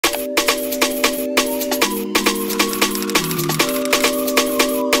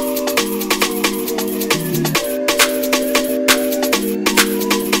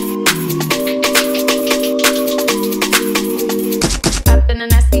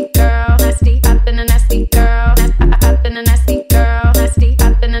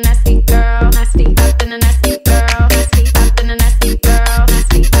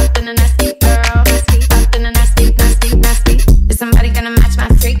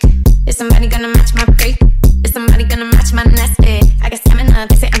somebody gonna match my break? Is somebody gonna match my nasty? I got stamina,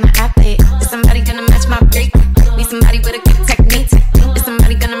 they say I'm an athlete. Is somebody gonna match my break? Need somebody with a good technique. Is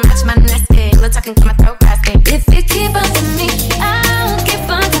somebody gonna match my nasty? Little talking, come my throat plastic. If you keep up with me, I'll keep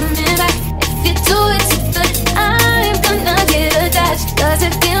on coming back. If you do it too good, I'm gonna get attached. Cause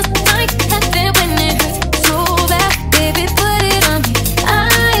it feels like heaven when it hurts so bad. Baby, put it on me, I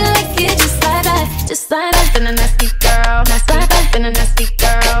like it just like that. Just like that. Been a nasty girl, nasty. Been a nasty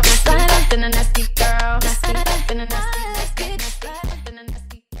girl, nasty. Been a nasty girl, nasty. Been a nasty, nasty. Been a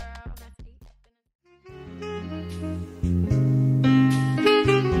nasty girl, nasty.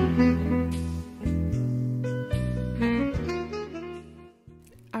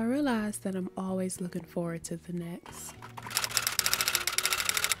 I realize that I'm always looking forward to the next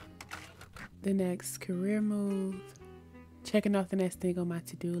career move, checking off the next thing on my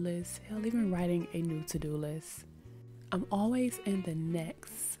to-do list, hell, even writing a new to-do list. I'm always in the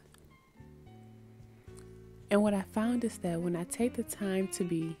next. And what I found is that when I take the time to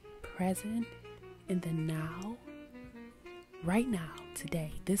be present in the now, right now,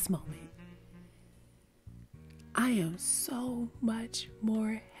 today, this moment, I am so much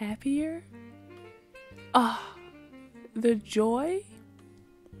more happier. The joy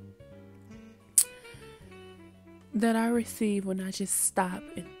that I receive when I just stop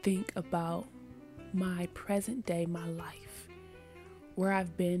and think about my present day, my life, where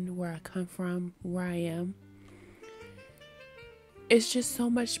I've been, where I come from, where I am. It's just so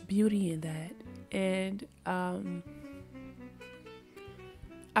much beauty in that. And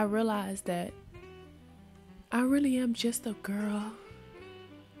I realized that I really am just a girl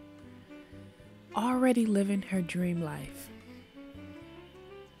already living her dream life.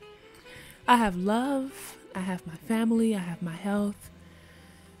 I have love, I have my family, I have my health,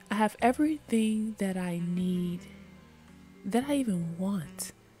 I have everything that I need, that I even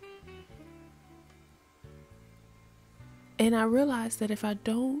want. And I realized that if I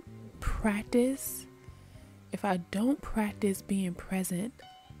don't practice being present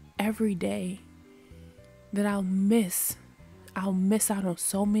every day, that I'll miss out on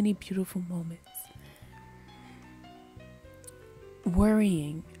so many beautiful moments,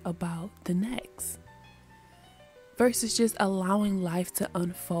 worrying about the next versus just allowing life to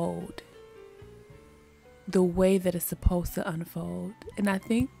unfold the way that it's supposed to unfold. And I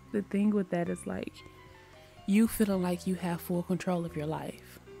think the thing with that is like you feeling like you have full control of your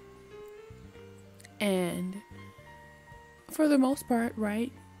life. And for the most part,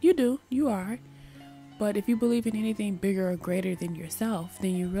 right, you are. But if you believe in anything bigger or greater than yourself,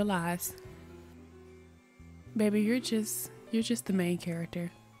 then you realize, baby, you're just the main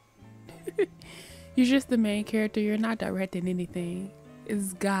character. You're just the main character. You're not directing anything.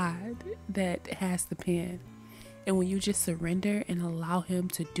 It's God that has the pen. And when you just surrender and allow him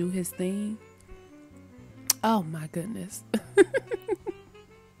to do his thing, oh my goodness.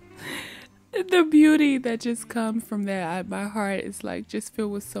 The beauty that just comes from that, my heart is like just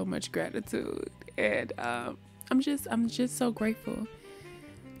filled with so much gratitude. And I'm just so grateful.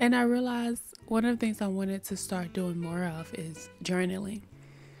 And I realized one of the things I wanted to start doing more of is journaling.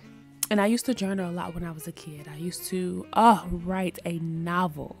 And I used to journal a lot when I was a kid. I used to write a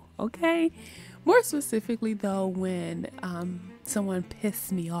novel, okay? More specifically though, when someone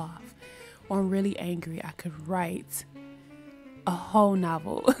pissed me off or I'm really angry, I could write a whole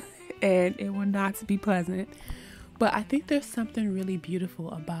novel and it would not be pleasant. But I think there's something really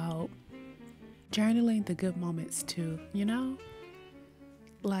beautiful about journaling the good moments too, you know?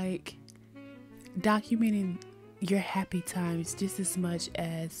 Like documenting your happy times just as much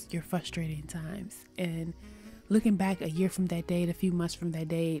as your frustrating times, and looking back a year from that date, a few months from that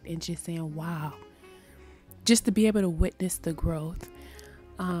date, and just saying, wow, just to be able to witness the growth.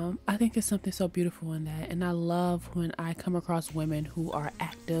 I think there's something so beautiful in that. And I love when I come across women who are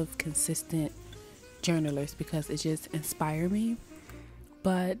active, consistent journalers, because it just inspires me.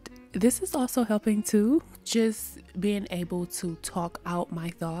 But this is also helping too, just being able to talk out my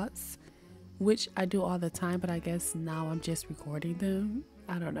thoughts, which I do all the time, but I guess now I'm just recording them.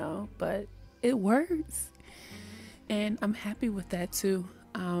 I don't know, but it works. And I'm happy with that too.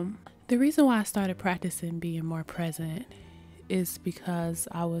 The reason why I started practicing being more present is because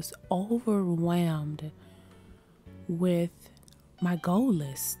I was overwhelmed with my goal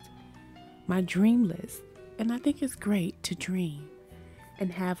list, my dream list. And I think it's great to dream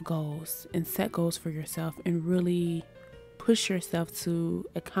and have goals and set goals for yourself and really push yourself to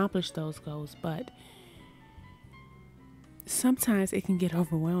accomplish those goals. But sometimes it can get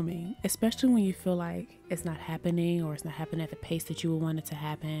overwhelming, especially when you feel like it's not happening, or it's not happening at the pace that you would want it to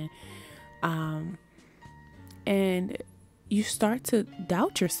happen. And you start to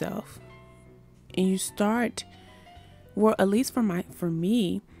doubt yourself. and you start, well, at least for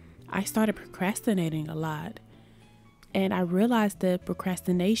me, I started procrastinating a lot. And I realized that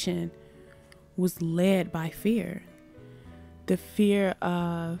procrastination was led by fear. The fear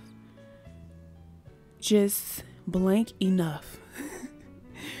of just blank enough.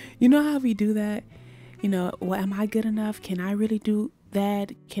 You know how we do that? You know, well, am I good enough? Can I really do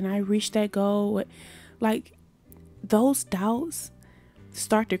that? Can I reach that goal? Like, those doubts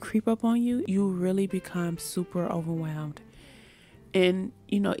start to creep up on you. You really become super overwhelmed and,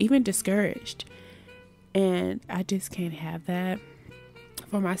 you know, even discouraged. And I just can't have that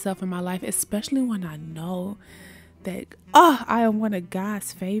for myself in my life, especially when I know that, I am one of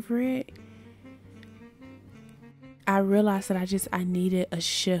God's favorite. I realized that I needed a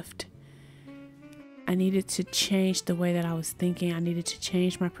shift. I needed to change the way that I was thinking. I needed to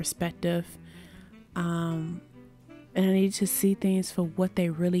change my perspective. And I needed to see things for what they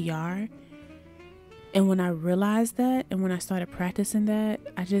really are. And when I realized that, and when I started practicing that,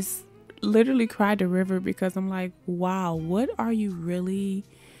 I just literally cried the river, because I'm like, wow, what are you really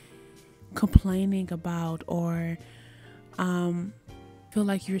complaining about? Or feel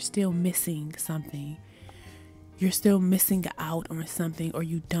like you're still missing something. You're still missing out on something, or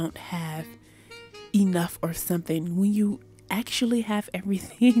you don't have enough or something, when you actually have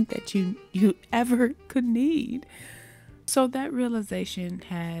everything that you ever could need. So that realization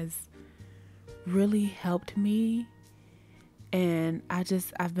has really helped me, and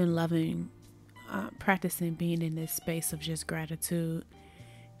I've been loving practicing being in this space of just gratitude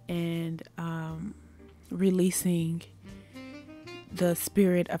and releasing the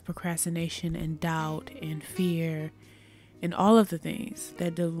spirit of procrastination and doubt and fear and all of the things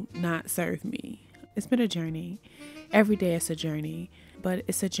that do not serve me. It's been a journey. Every day it's a journey, but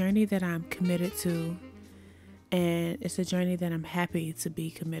it's a journey that I'm committed to, and it's a journey that I'm happy to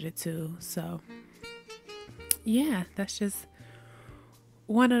be committed to. So yeah, that's just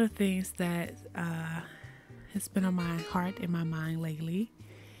one of the things that has been on my heart and my mind lately.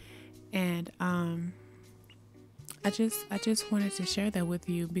 And I just wanted to share that with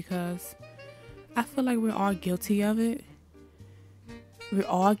you, because I feel like we're all guilty of it. We're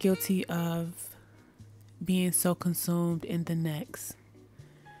all guilty of being so consumed in the next.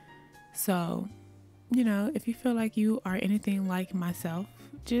 So, you know, if you feel like you are anything like myself,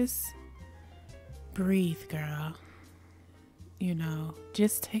 just breathe, girl. You know,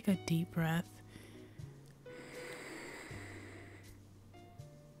 just take a deep breath.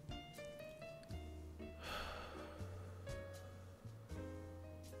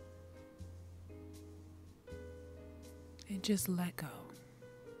 And just let go.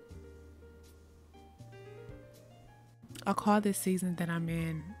 I call this season that I'm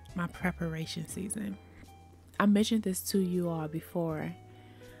in my preparation season. I mentioned this to you all before.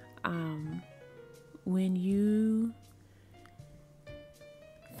 When you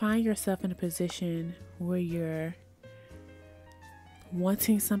find yourself in a position where you're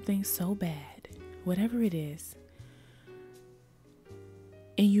wanting something so bad, whatever it is,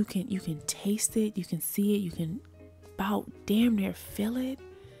 and you can taste it, you can see it, you can about damn near feel it,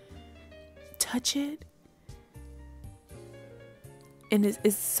 touch it, and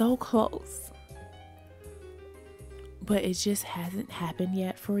it's so close, but it just hasn't happened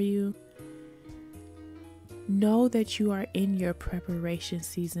yet for you. Know that you are in your preparation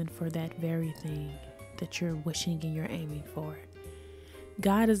season for that very thing that you're wishing and you're aiming for.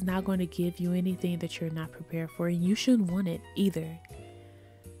 God is not going to give you anything that you're not prepared for, and you shouldn't want it either.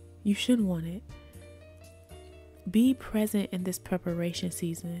 You shouldn't want it. Be present in this preparation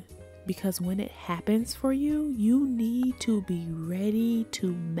season, because when it happens for you, you need to be ready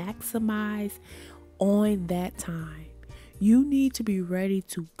to maximize on that time. You need to be ready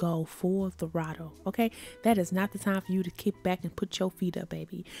to go full throttle, okay? That is not the time for you to kick back and put your feet up,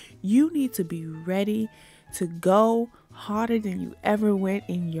 baby. You need to be ready to go harder than you ever went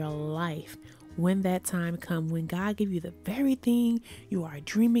in your life when that time comes, when God gives you the very thing you are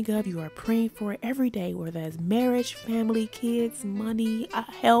dreaming of, you are praying for every day, whether that's marriage, family, kids, money,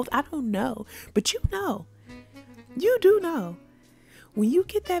 health, I don't know. But you know, you do know. When you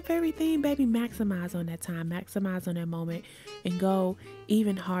get that very thing, baby, maximize on that time, maximize on that moment, and go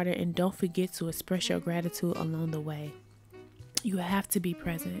even harder. And don't forget to express your gratitude along the way. You have to be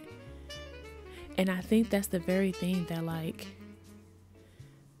present. And I think that's the very thing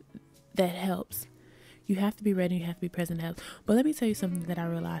that helps. You have to be ready, you have to be present to help. But let me tell you something that I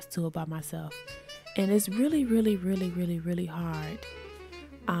realized too about myself. And it's really, really, really, really, really hard,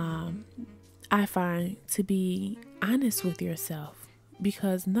 I find, to be honest with yourself.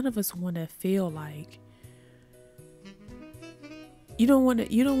 Because none of us want to feel like, you don't want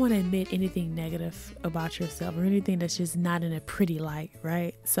to admit anything negative about yourself or anything that's just not in a pretty light,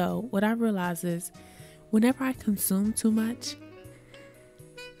 right? So what I realize is whenever I consume too much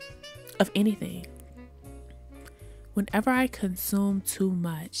of anything, whenever I consume too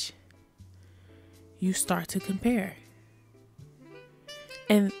much, you start to compare.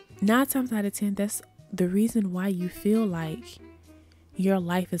 And 9 times out of 10, that's the reason why you feel like your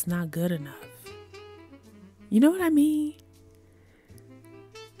life is not good enough. You know what I mean?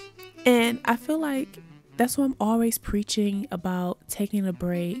 And I feel like that's why I'm always preaching about taking a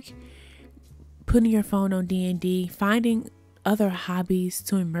break, putting your phone on D&D, finding other hobbies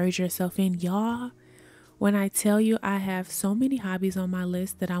to immerse yourself in. Y'all, when I tell you I have so many hobbies on my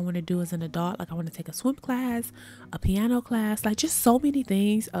list that I want to do as an adult, like I want to take a swim class, a piano class, like just so many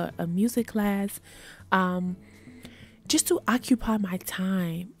things, a music class, just to occupy my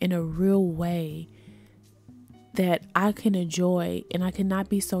time in a real way that I can enjoy, and I cannot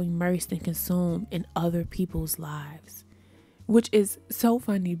be so immersed and consumed in other people's lives, which is so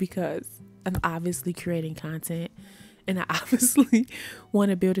funny because I'm obviously creating content and I obviously want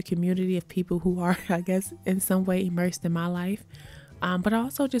to build a community of people who are, I guess, in some way immersed in my life. But I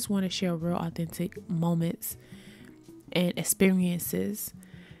also just want to share real authentic moments and experiences.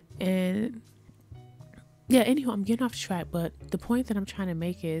 And yeah, anyhow, I'm getting off track, but the point that I'm trying to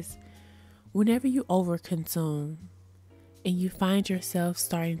make is whenever you overconsume and you find yourself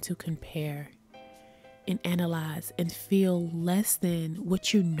starting to compare and analyze and feel less than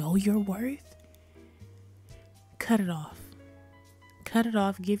what you know you're worth, cut it off. Cut it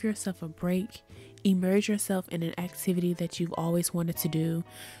off. Give yourself a break. Immerse yourself in an activity that you've always wanted to do.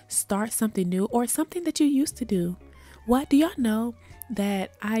 Start something new or something that you used to do. What do y'all know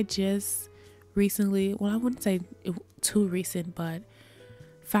that I just recently, well, I wouldn't say too recent, but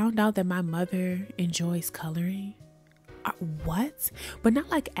found out that my mother enjoys coloring. What? But not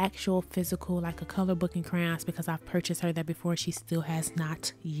like actual physical, like a color book and crayons, because I've purchased her that before. She still has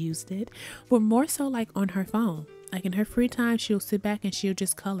not used it, but more so like on her phone. Like in her free time, she'll sit back and she'll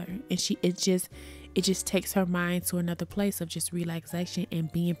just color, and it just takes her mind to another place of just relaxation and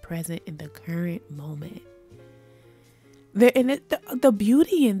being present in the current moment. The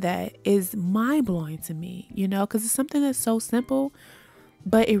beauty in that is mind blowing to me, you know, because it's something that's so simple,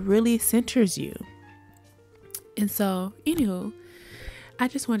 but it really centers you. And so, anywho, I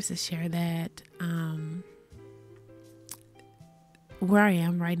just wanted to share that where I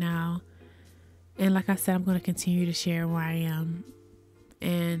am right now. And like I said, I'm going to continue to share where I am,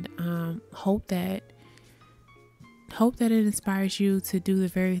 and hope that it inspires you to do the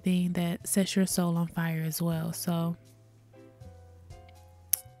very thing that sets your soul on fire as well. So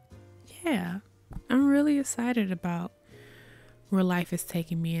yeah, I'm really excited about where life is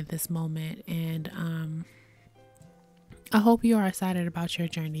taking me at this moment, and I hope you are excited about your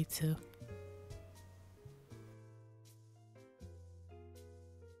journey too.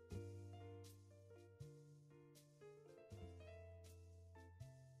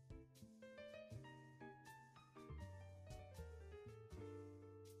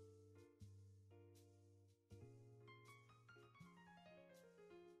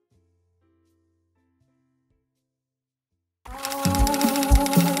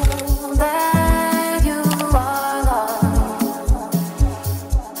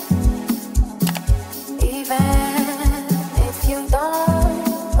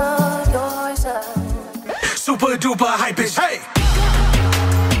 Super duper hype is, hey!